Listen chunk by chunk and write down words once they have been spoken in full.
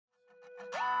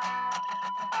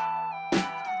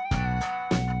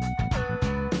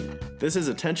This is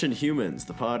Attention Humans,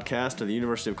 the podcast of the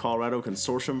University of Colorado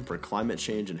Consortium for Climate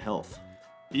Change and Health.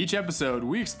 Each episode,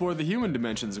 we explore the human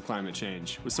dimensions of climate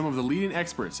change with some of the leading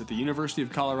experts at the University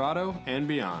of Colorado and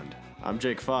beyond. I'm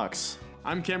Jake Fox.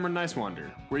 I'm Cameron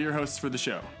Nicewander. We're your hosts for the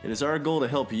show. It is our goal to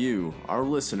help you, our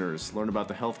listeners, learn about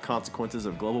the health consequences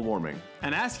of global warming.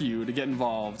 And ask you to get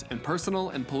involved in personal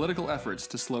and political efforts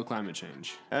to slow climate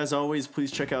change. As always,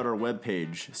 please check out our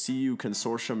webpage,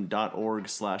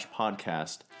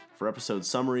 cuconsortium.org/podcast, for episode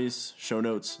summaries, show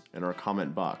notes, and our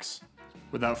comment box.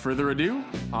 Without further ado,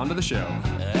 on to the show.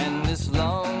 And this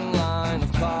long line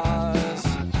of cars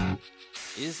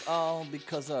is all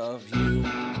because of you.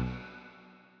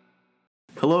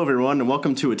 Hello, everyone, and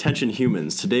welcome to Attention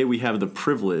Humans. Today we have the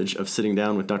privilege of sitting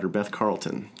down with Dr. Beth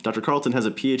Carlton. Dr. Carlton has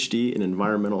a PhD in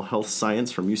environmental health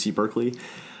science from UC Berkeley,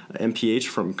 MPH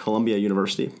from Columbia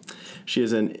University. She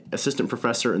is an assistant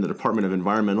professor in the Department of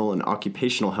Environmental and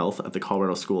Occupational Health at the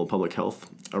Colorado School of Public Health,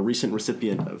 a recent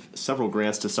recipient of several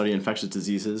grants to study infectious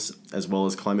diseases as well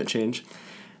as climate change,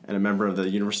 and a member of the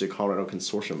University of Colorado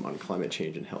Consortium on Climate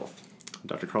Change and Health.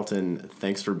 Dr. Carlton,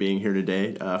 thanks for being here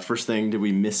today. First thing, did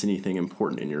we miss anything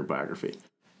important in your biography?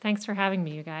 Thanks for having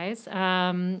me, you guys.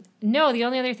 No, the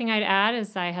only other thing I'd add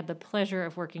is I had the pleasure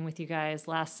of working with you guys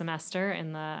last semester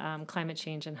in the climate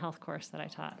change and health course that I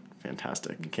taught.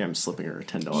 Fantastic. Cam's slipping her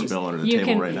 $10 bill under the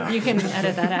table right now. You can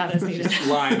edit that out as needed.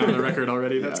 Lying on the record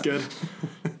already. That's good.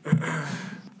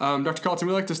 Dr. Carlton,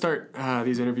 we like to start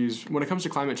these interviews. When it comes to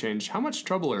climate change, how much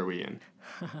trouble are we in?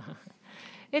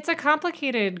 It's a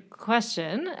complicated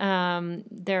question.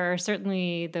 There are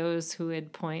certainly those who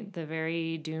would point the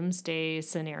very doomsday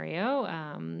scenario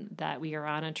that we are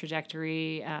on a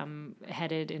trajectory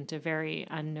headed into very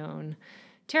unknown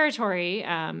territory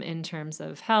in terms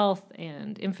of health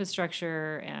and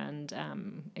infrastructure and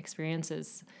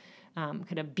experiences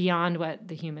kind of beyond what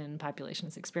the human population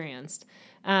has experienced.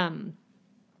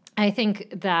 I think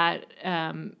that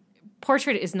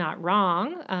portrait is not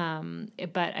wrong,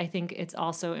 but I think it's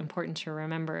also important to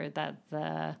remember that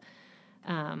the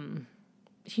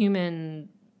human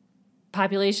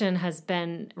population has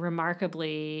been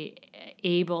remarkably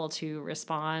able to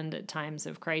respond at times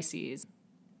of crises.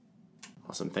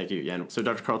 Awesome, thank you. Yeah, so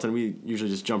Dr. Carlton, we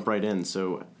usually just jump right in.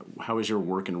 So how is your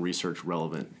work and research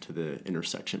relevant to the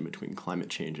intersection between climate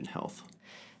change and health?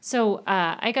 So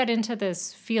I got into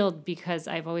this field because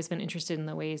I've always been interested in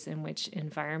the ways in which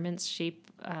environments shape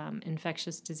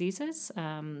infectious diseases.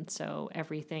 So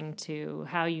everything to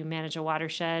how you manage a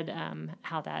watershed,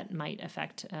 how that might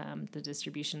affect the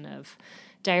distribution of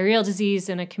diarrheal disease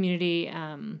in a community,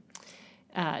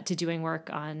 to doing work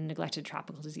on neglected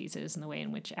tropical diseases and the way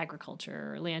in which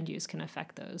agriculture or land use can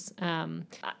affect those. I'm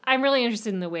really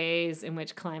interested in the ways in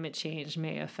which climate change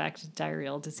may affect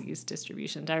diarrheal disease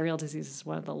distribution. Diarrheal disease is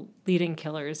one of the leading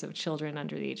killers of children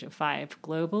under the age of 5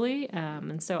 globally.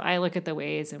 And so I look at the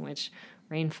ways in which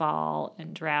rainfall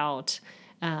and drought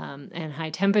and high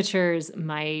temperatures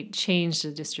might change the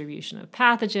distribution of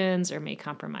pathogens or may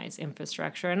compromise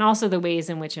infrastructure, and also the ways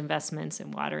in which investments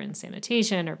in water and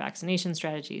sanitation or vaccination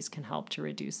strategies can help to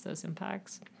reduce those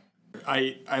impacts.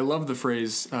 I love the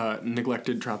phrase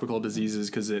neglected tropical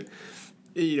diseases because it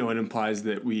implies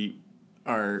that we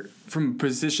are, from a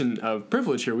position of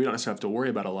privilege here, we don't necessarily have to worry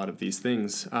about a lot of these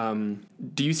things.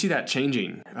 Do you see that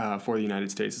changing for the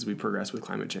United States as we progress with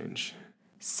climate change?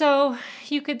 So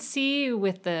you could see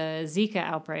with the Zika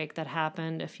outbreak that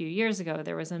happened a few years ago,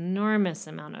 there was an enormous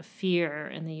amount of fear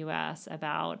in the U.S.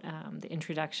 about the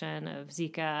introduction of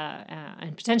Zika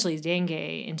and potentially dengue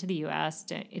into the U.S.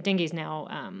 Dengue is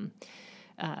now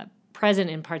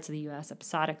present in parts of the U.S.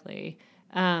 episodically.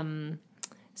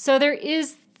 So there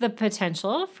is the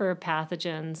potential for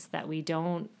pathogens that we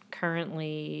don't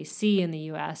currently see in the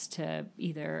U.S. to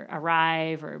either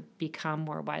arrive or become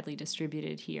more widely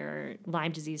distributed here.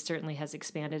 Lyme disease certainly has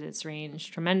expanded its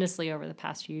range tremendously over the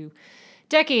past few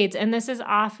decades, and this is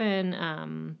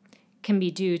often can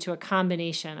be due to a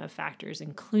combination of factors,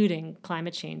 including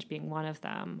climate change being one of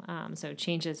them. So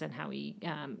changes in how we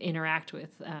interact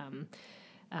with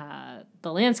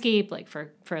the landscape, like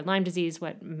for Lyme disease,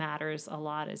 what matters a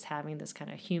lot is having this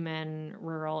kind of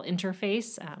human-rural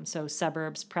interface. So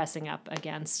suburbs pressing up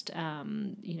against,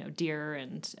 deer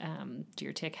and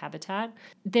deer tick habitat.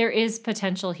 There is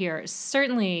potential here.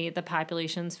 Certainly, the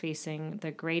populations facing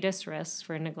the greatest risks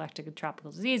for neglected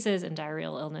tropical diseases and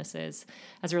diarrheal illnesses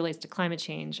as it relates to climate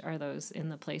change are those in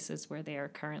the places where they are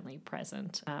currently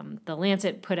present. The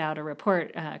Lancet put out a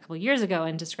report a couple years ago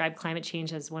and described climate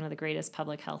change as one of the greatest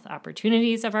public public health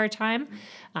opportunities of our time,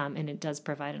 and it does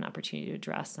provide an opportunity to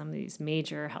address some of these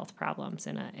major health problems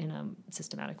in a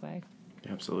systematic way.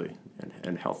 Absolutely,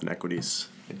 and health inequities,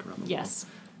 I think, around the Yes.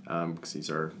 world. Because these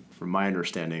are, from my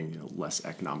understanding, less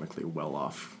economically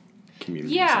well-off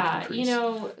communities. Yeah, and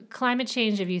countries. climate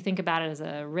change, if you think about it as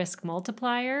a risk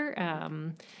multiplier,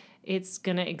 it's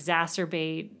going to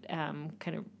exacerbate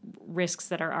kind of risks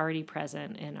that are already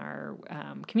present in our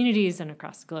communities and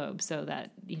across the globe, so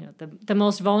that the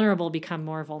most vulnerable become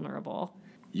more vulnerable.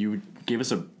 You gave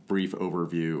us a brief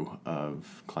overview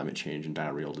of climate change and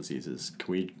diarrheal diseases.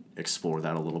 Can we explore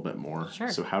that a little bit more?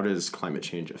 Sure. So how does climate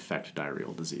change affect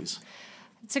diarrheal disease?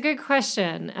 It's a good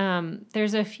question.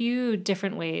 There's a few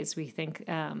different ways we think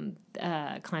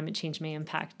climate change may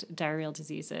impact diarrheal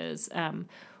diseases.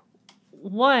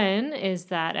 One is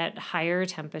that at higher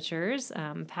temperatures,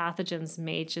 pathogens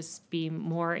may just be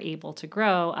more able to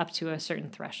grow up to a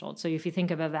certain threshold. So if you think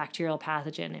of a bacterial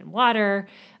pathogen in water,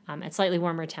 at slightly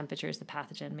warmer temperatures, the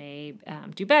pathogen may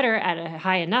do better. At a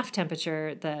high enough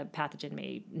temperature, the pathogen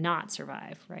may not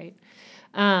survive, right?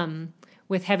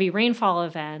 With heavy rainfall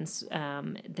events,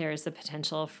 there's the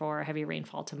potential for heavy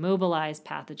rainfall to mobilize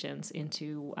pathogens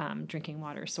into drinking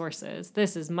water sources.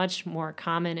 This is much more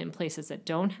common in places that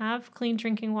don't have clean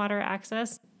drinking water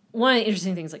access. One of the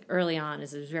interesting things, like early on,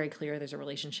 is it's very clear there's a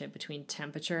relationship between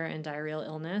temperature and diarrheal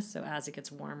illness. So as it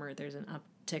gets warmer, there's an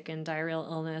uptick in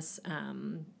diarrheal illness.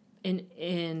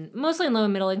 In mostly in low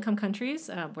and middle income countries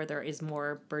where there is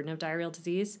more burden of diarrheal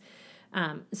disease.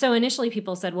 So initially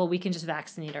people said, well, we can just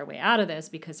vaccinate our way out of this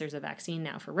because there's a vaccine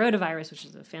now for rotavirus, which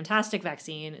is a fantastic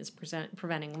vaccine, is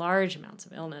preventing large amounts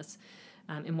of illness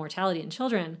and mortality in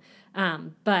children.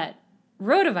 But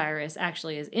rotavirus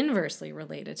actually is inversely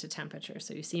related to temperature.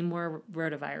 So you see more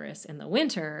rotavirus in the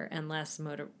winter and less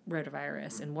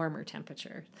rotavirus in warmer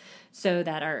temperature. So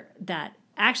that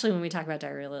actually when we talk about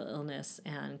diarrheal illness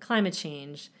and climate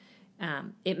change,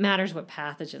 it matters what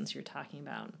pathogens you're talking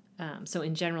about. So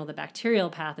in general, the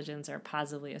bacterial pathogens are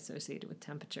positively associated with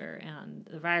temperature, and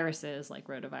the viruses, like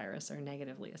rotavirus, are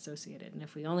negatively associated. And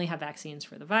if we only have vaccines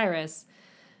for the virus,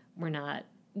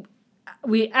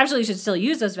 we absolutely should still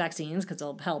use those vaccines because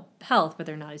they'll help health, but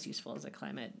they're not as useful as a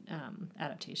climate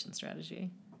adaptation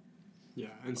strategy. Yeah,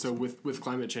 and so with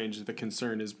climate change, the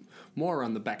concern is more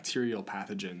on the bacterial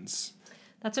pathogens.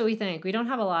 That's what we think. We don't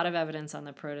have a lot of evidence on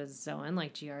the protozoan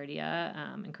like Giardia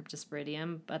and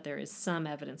Cryptosporidium, but there is some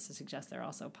evidence to suggest they're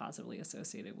also positively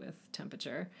associated with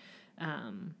temperature.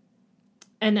 And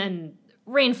then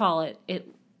rainfall,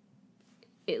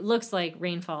 it looks like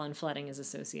rainfall and flooding is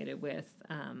associated with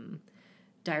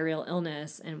diarrheal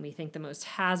illness, and we think the most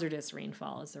hazardous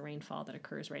rainfall is the rainfall that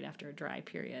occurs right after a dry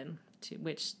period,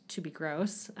 which to be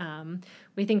gross.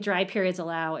 We think dry periods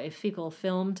allow a fecal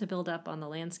film to build up on the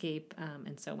landscape,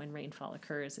 and so when rainfall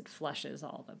occurs, it flushes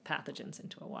all the pathogens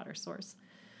into a water source.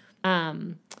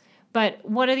 But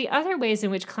one of the other ways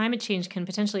in which climate change can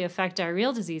potentially affect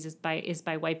diarrheal disease is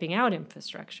by wiping out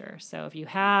infrastructure. So if you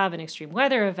have an extreme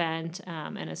weather event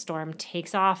and a storm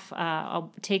takes a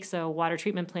water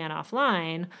treatment plant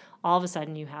offline, all of a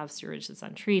sudden you have sewage that's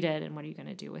untreated, and what are you going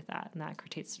to do with that? And that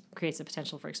creates a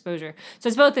potential for exposure. So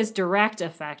it's both this direct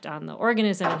effect on the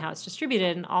organism and how it's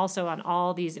distributed, and also on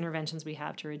all these interventions we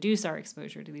have to reduce our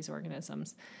exposure to these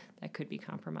organisms that could be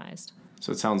compromised.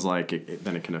 So it sounds like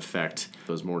it can affect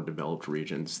those more developed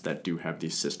regions that do have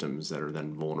these systems that are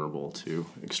then vulnerable to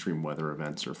extreme weather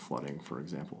events or flooding, for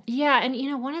example. Yeah,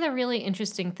 and one of the really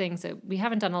interesting things that we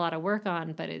haven't done a lot of work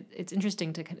on, but it's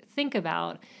interesting to kind of think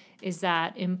about, is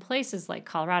that in places like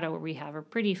Colorado, where we have a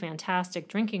pretty fantastic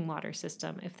drinking water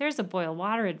system, if there's a boil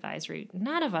water advisory,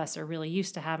 none of us are really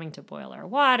used to having to boil our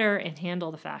water and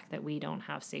handle the fact that we don't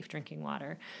have safe drinking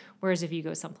water. Whereas if you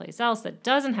go someplace else that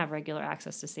doesn't have regular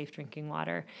access to safe drinking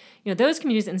water, those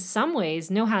communities in some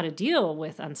ways know how to deal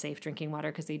with unsafe drinking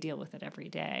water because they deal with it every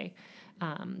day.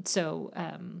 There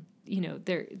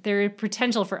are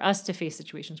potential for us to face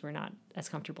situations we're not as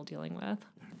comfortable dealing with.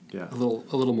 Yeah. A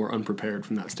little more unprepared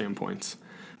from that standpoint.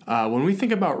 When we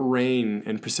think about rain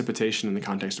and precipitation in the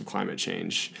context of climate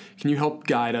change, can you help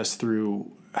guide us through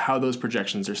how those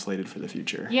projections are slated for the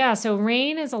future? Yeah, so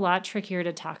rain is a lot trickier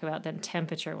to talk about than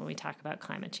temperature when we talk about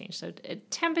climate change. So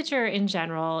temperature in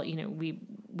general,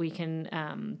 we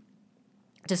can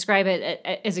describe it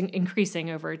as increasing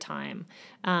over time.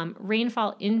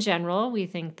 Rainfall in general, we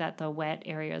think that the wet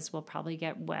areas will probably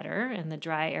get wetter and the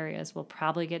dry areas will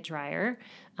probably get drier.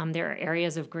 There are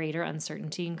areas of greater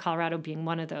uncertainty, in Colorado being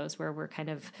one of those, where we're kind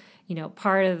of,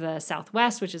 part of the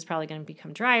Southwest, which is probably going to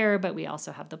become drier, but we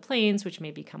also have the plains, which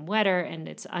may become wetter, and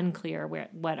it's unclear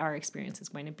what our experience is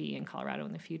going to be in Colorado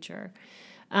in the future.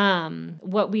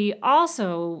 What we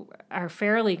also are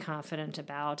fairly confident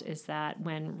about is that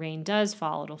when rain does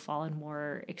fall, it'll fall in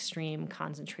more extreme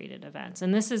concentrated events.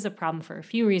 And this is a problem for a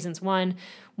few reasons. One,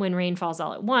 when rain falls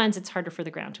all at once, it's harder for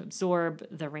the ground to absorb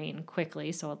the rain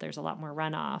quickly, so there's a lot more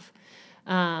runoff.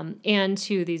 And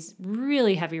two, these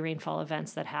really heavy rainfall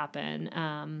events that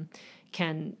happen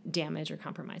can damage or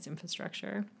compromise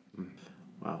infrastructure.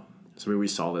 Wow. So we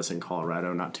saw this in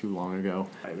Colorado not too long ago.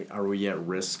 Are we at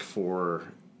risk for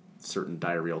certain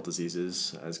diarrheal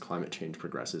diseases as climate change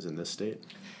progresses in this state?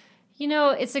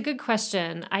 It's a good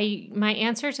question. My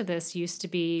answer to this used to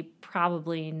be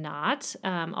probably not,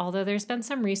 although there's been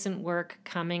some recent work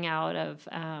coming out of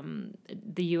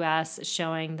the U.S.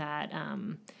 showing that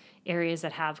areas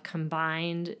that have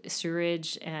combined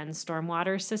sewage and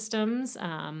stormwater systems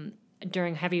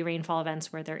during heavy rainfall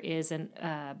events where there is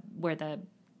where the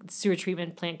sewer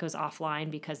treatment plant goes offline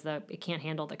because it can't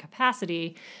handle the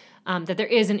capacity, that there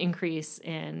is an increase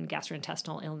in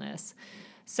gastrointestinal illness.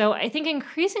 So I think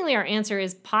increasingly our answer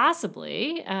is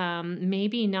possibly,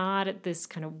 maybe not at this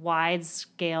kind of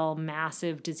wide-scale,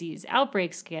 massive disease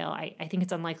outbreak scale. I think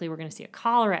it's unlikely we're going to see a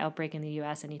cholera outbreak in the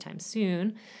U.S. anytime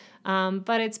soon.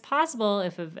 But it's possible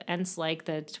if events like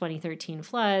the 2013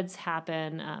 floods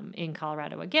happen in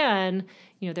Colorado again,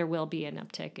 there will be an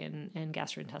uptick in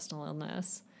gastrointestinal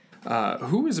illness.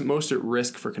 Who is most at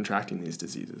risk for contracting these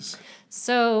diseases?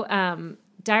 So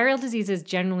diarrheal diseases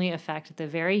generally affect the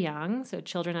very young, so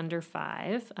children under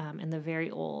 5, and the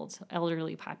very old,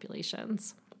 elderly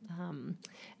populations.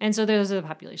 And so those are the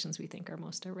populations we think are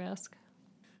most at risk.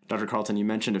 Dr. Carlton, you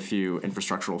mentioned a few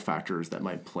infrastructural factors that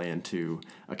might play into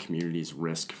a community's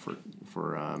risk for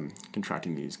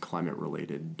contracting these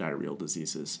climate-related diarrheal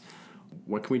diseases.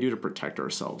 What can we do to protect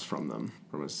ourselves from them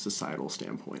from a societal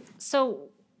standpoint? So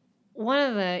one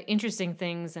of the interesting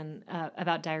things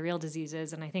about diarrheal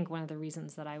diseases, and I think one of the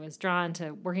reasons that I was drawn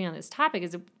to working on this topic,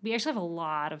 is that we actually have a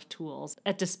lot of tools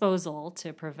at disposal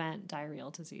to prevent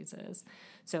diarrheal diseases.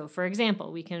 So, for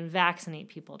example, we can vaccinate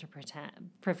people to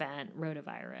prevent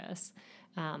rotavirus.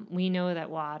 We know that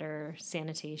water,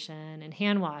 sanitation, and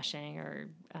hand washing are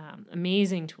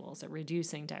amazing tools at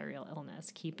reducing diarrheal illness,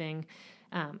 keeping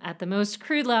at the most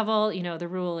crude level, the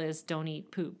rule is don't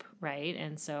eat poop, right?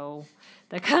 And so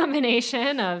the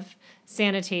combination of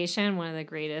sanitation, one of the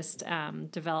greatest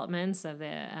developments of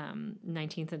the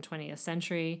 19th and 20th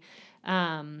century,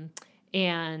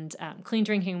 and clean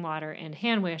drinking water and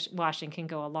hand washing can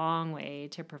go a long way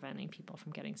to preventing people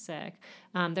from getting sick.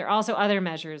 There are also other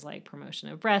measures like promotion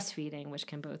of breastfeeding, which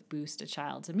can both boost a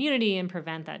child's immunity and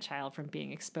prevent that child from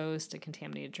being exposed to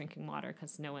contaminated drinking water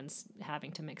because no one's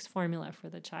having to mix formula for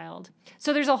the child.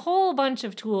 So there's a whole bunch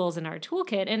of tools in our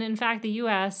toolkit, and in fact, the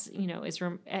U.S.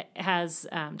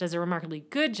 Does a remarkably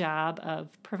good job of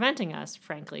preventing us,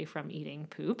 frankly, from eating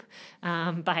poop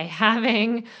by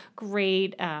having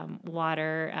great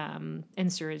water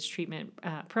and sewage treatment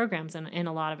programs in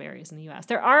a lot of areas in the U.S.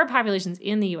 There are populations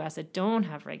in the U.S. that don't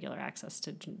have regular access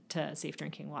to safe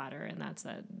drinking water, and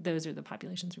those are the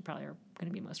populations we probably are going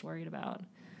to be most worried about.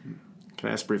 Can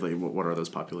I ask briefly, what are those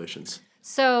populations?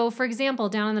 So, for example,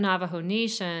 down in the Navajo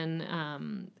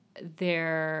Nation,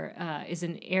 there is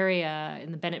an area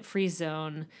in the Bennett Freeze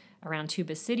Zone around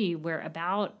Tuba City where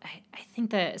I think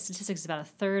the statistics is about a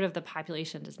third of the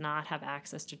population does not have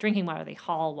access to drinking water. They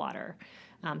haul water.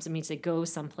 So it means they go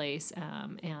someplace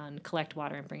and collect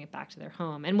water and bring it back to their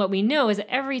home. And what we know is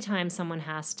that every time someone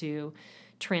has to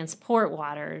transport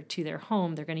water to their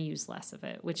home, they're going to use less of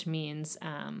it, which means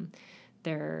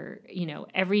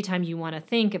every time you want to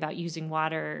think about using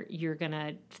water, you're going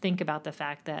to think about the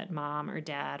fact that mom or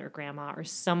dad or grandma or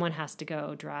someone has to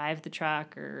go drive the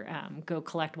truck or go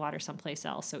collect water someplace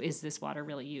else. So is this water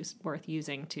really worth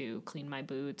using to clean my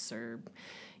boots or,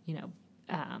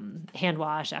 hand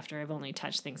wash after I've only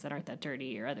touched things that aren't that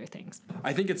dirty or other things?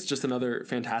 I think it's just another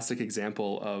fantastic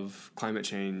example of climate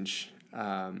change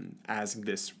as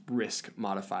this risk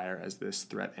modifier, as this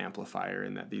threat amplifier,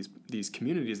 and that these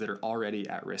communities that are already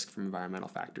at risk from environmental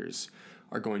factors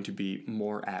are going to be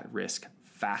more at risk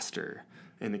faster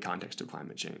in the context of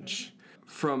climate change.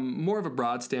 From more of a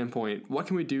broad standpoint, what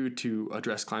can we do to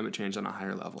address climate change on a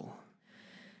higher level?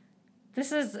 I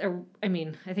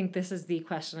think this is the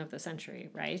question of the century,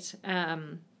 right?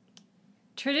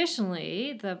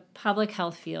 Traditionally, the public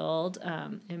health field,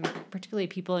 and particularly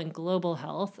people in global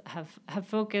health, have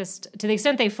focused, to the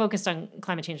extent they focused on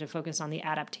climate change, have focused on the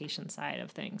adaptation side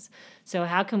of things. So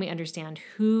how can we understand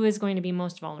who is going to be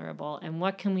most vulnerable and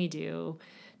what can we do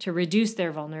to reduce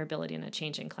their vulnerability in a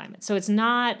changing climate. So it's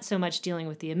not so much dealing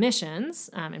with the emissions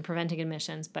and preventing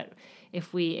emissions, but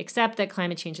if we accept that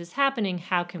climate change is happening,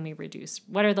 how can we reduce?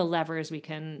 What are the levers we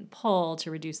can pull to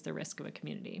reduce the risk of a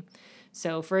community?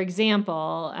 So, for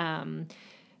example,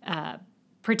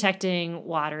 protecting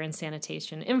water and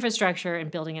sanitation infrastructure and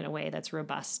building it in a way that's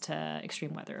robust to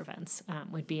extreme weather events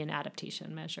would be an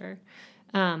adaptation measure.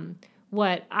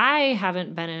 What I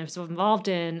haven't been as involved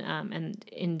in, and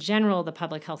in general, the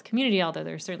public health community, although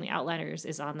there are certainly outliers,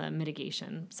 is on the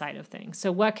mitigation side of things. So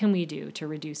what can we do to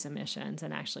reduce emissions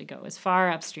and actually go as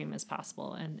far upstream as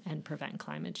possible and prevent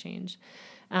climate change?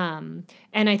 And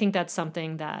I think that's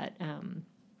something that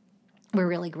we're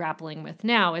really grappling with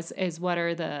now is what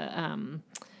are the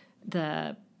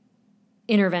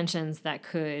interventions that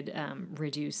could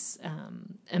reduce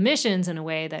emissions in a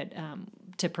way that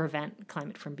to prevent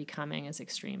climate from becoming as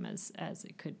extreme as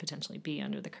it could potentially be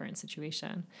under the current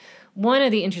situation. One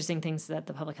of the interesting things that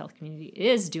the public health community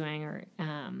is doing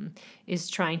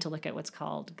is trying to look at what's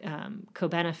called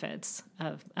co-benefits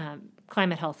of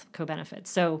climate health co-benefits.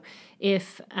 So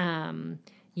if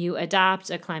you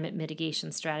adopt a climate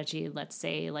mitigation strategy, let's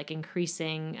say like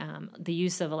increasing the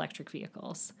use of electric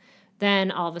vehicles,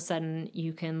 then all of a sudden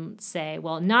you can say,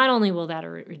 well, not only will that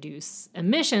reduce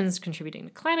emissions contributing to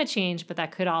climate change, but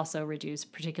that could also reduce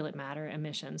particulate matter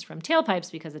emissions from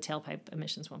tailpipes because the tailpipe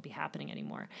emissions won't be happening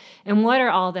anymore. And what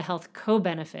are all the health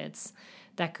co-benefits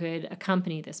that could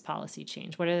accompany this policy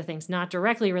change? What are the things not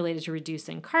directly related to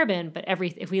reducing carbon, but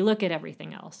if we look at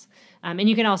everything else? And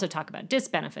you can also talk about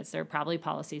disbenefits. There are probably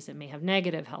policies that may have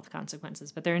negative health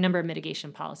consequences, but there are a number of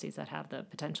mitigation policies that have the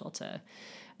potential to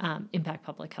impact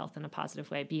public health in a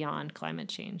positive way beyond climate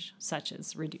change, such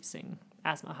as reducing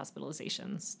asthma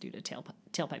hospitalizations due to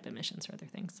tailpipe emissions or other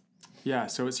things. Yeah,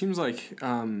 so it seems like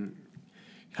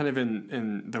kind of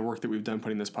in the work that we've done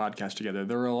putting this podcast together,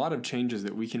 there are a lot of changes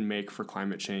that we can make for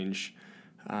climate change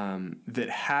that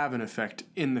have an effect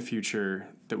in the future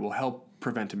that will help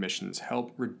prevent emissions,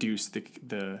 help reduce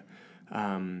the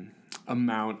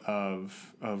amount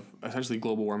of essentially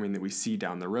global warming that we see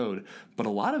down the road. But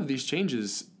a lot of these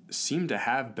changes seem to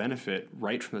have benefit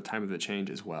right from the time of the change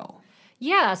as well.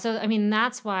 Yeah, so I mean,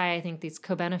 that's why I think these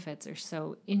co-benefits are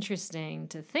so interesting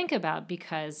to think about,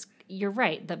 because you're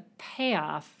right, the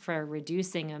payoff for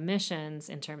reducing emissions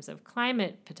in terms of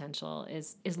climate potential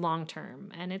is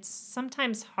long-term, and it's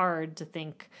sometimes hard to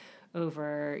think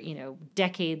over,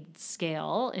 decade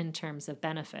scale in terms of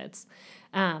benefits.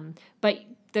 But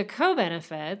the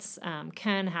co-benefits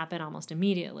can happen almost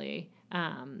immediately,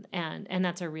 and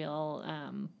that's a real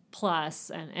plus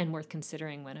and worth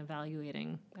considering when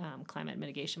evaluating climate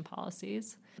mitigation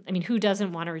policies. I mean, who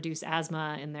doesn't want to reduce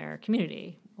asthma in their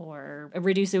community or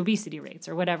reduce obesity rates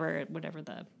or whatever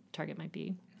the target might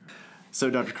be? So,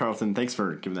 Dr. Carlton, thanks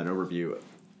for giving that overview.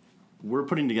 We're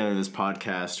putting together this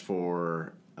podcast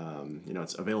for,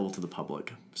 it's available to the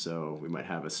public. So we might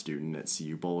have a student at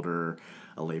CU Boulder,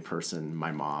 a layperson,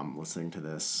 my mom listening to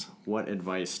this. What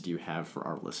advice do you have for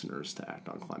our listeners to act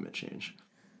on climate change?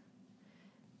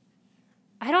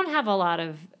 I don't have a lot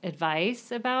of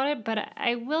advice about it, but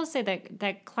I will say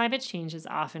that climate change is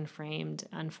often framed,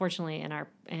 unfortunately,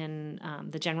 in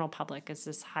the general public as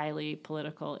this highly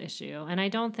political issue, and I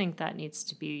don't think that needs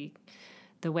to be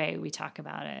the way we talk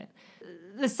about it.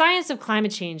 The science of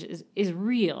climate change is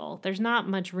real. There's not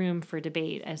much room for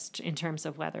debate in terms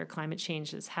of whether climate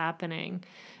change is happening,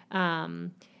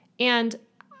 and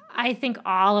I think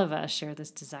all of us share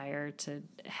this desire to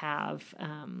have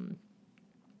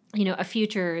a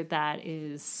future that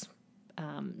is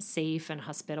safe and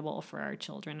hospitable for our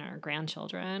children and our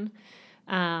grandchildren.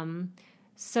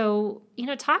 So,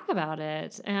 talk about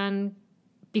it and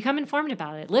become informed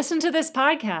about it. Listen to this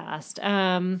podcast.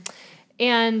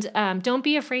 And don't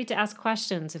be afraid to ask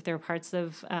questions if there are parts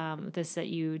of this that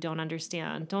you don't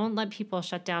understand. Don't let people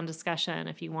shut down discussion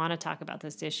if you want to talk about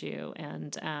this issue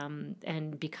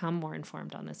and become more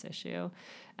informed on this issue.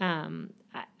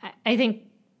 I think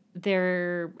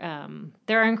there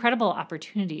are incredible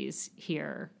opportunities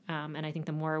here, and I think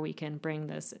the more we can bring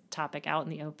this topic out in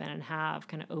the open and have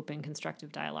kind of open,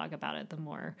 constructive dialogue about it, the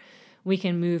more we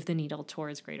can move the needle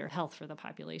towards greater health for the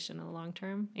population in the long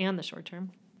term and the short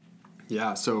term.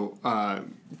 Yeah, so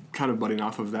kind of budding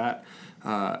off of that,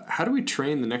 how do we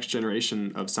train the next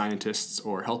generation of scientists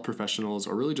or health professionals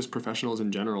or really just professionals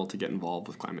in general to get involved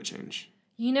with climate change?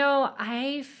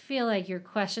 I feel like your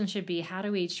question should be, how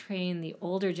do we train the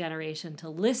older generation to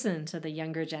listen to the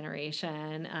younger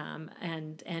generation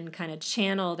and kind of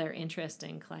channel their interest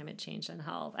in climate change and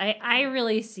health? I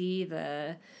really see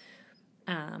the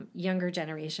younger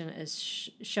generation is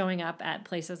showing up at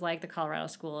places like the Colorado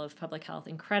School of Public Health,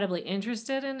 incredibly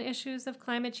interested in issues of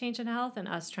climate change and health, and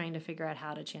us trying to figure out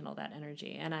how to channel that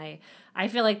energy. And I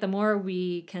feel like the more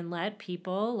we can let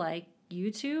people like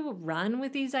you two run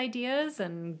with these ideas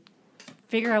and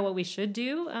figure out what we should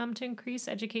do to increase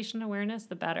education awareness,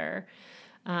 the better.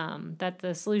 That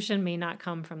the solution may not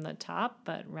come from the top,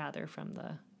 but rather from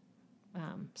the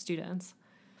students.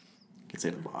 You could say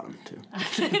the bottom, too. I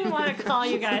didn't want to call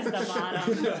you guys the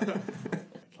bottom.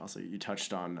 Also, you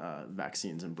touched on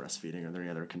vaccines and breastfeeding. Are there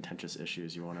any other contentious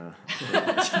issues you want to...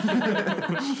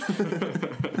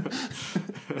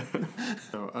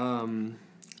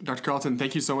 Dr. Carlton,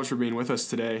 thank you so much for being with us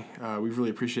today. We've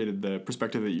really appreciated the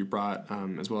perspective that you brought,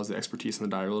 as well as the expertise in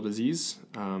the diarrheal disease.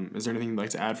 Is there anything you'd like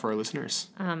to add for our listeners?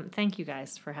 Thank you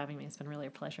guys for having me. It's been really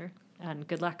a pleasure. And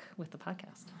good luck with the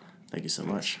podcast. Thank you so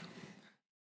much.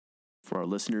 For our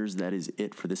listeners, that is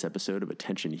it for this episode of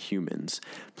Attention Humans.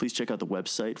 Please check out the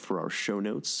website for our show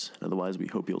notes. Otherwise, we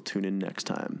hope you'll tune in next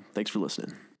time. Thanks for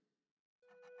listening.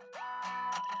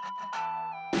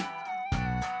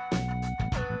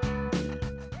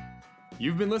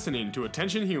 You've been listening to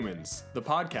Attention Humans, the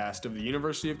podcast of the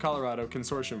University of Colorado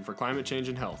Consortium for Climate Change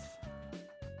and Health.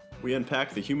 We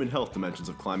unpack the human health dimensions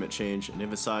of climate change and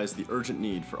emphasize the urgent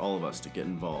need for all of us to get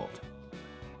involved.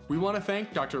 We want to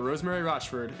thank Dr. Rosemary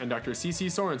Rochford and Dr. C.C.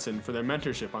 Sorensen for their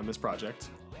mentorship on this project.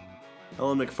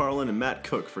 Ellen McFarland and Matt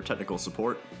Cook for technical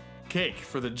support. Cake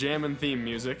for the jam and theme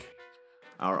music.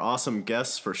 Our awesome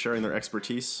guests for sharing their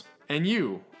expertise. And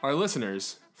you, our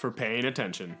listeners, for paying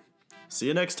attention. See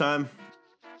you next time.